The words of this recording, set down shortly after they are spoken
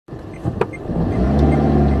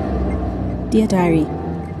Dear Diary,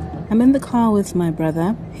 I'm in the car with my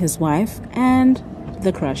brother, his wife, and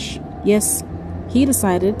the crush. Yes, he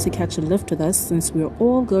decided to catch a lift with us since we're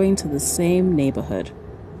all going to the same neighborhood.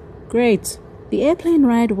 Great. The airplane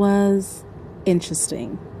ride was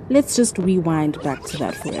interesting. Let's just rewind back to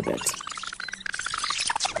that for a bit.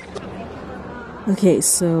 Okay,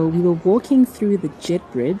 so we were walking through the jet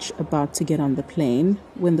bridge about to get on the plane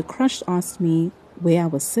when the crush asked me where I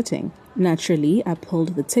was sitting. Naturally, I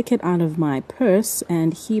pulled the ticket out of my purse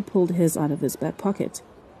and he pulled his out of his back pocket.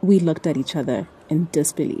 We looked at each other in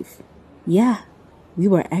disbelief. Yeah, we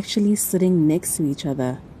were actually sitting next to each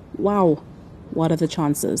other. Wow, what are the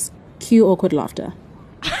chances? Cue awkward laughter.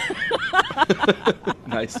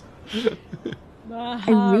 Nice.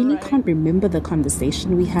 I really can't remember the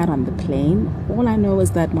conversation we had on the plane. All I know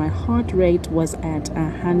is that my heart rate was at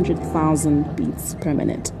 100,000 beats per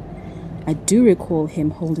minute. I do recall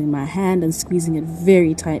him holding my hand and squeezing it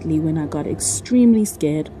very tightly when I got extremely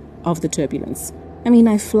scared of the turbulence. I mean,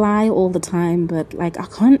 I fly all the time, but I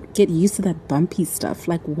can't get used to that bumpy stuff.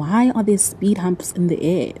 Why are there speed humps in the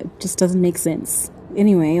air? It just doesn't make sense.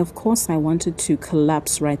 Anyway, of course I wanted to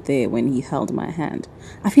collapse right there when he held my hand.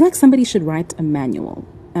 I feel like somebody should write a manual.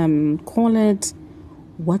 Call it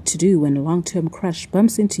What to Do When a Long-Term Crush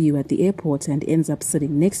Bumps Into You at the Airport and Ends Up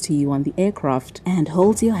Sitting Next to You on the Aircraft and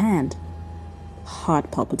Holds Your Hand.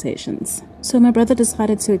 Heart palpitations. So my brother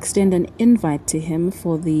decided to extend an invite to him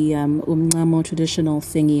for the Umncamo traditional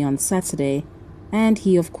thingy on Saturday, and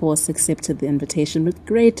he of course accepted the invitation with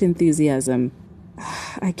great enthusiasm.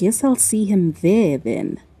 I guess I'll see him there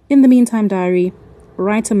then. In the meantime, diary,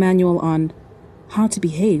 write a manual on how to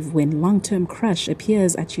behave when long-term crush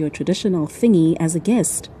appears at your traditional thingy as a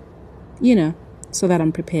guest. So that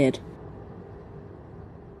I'm prepared.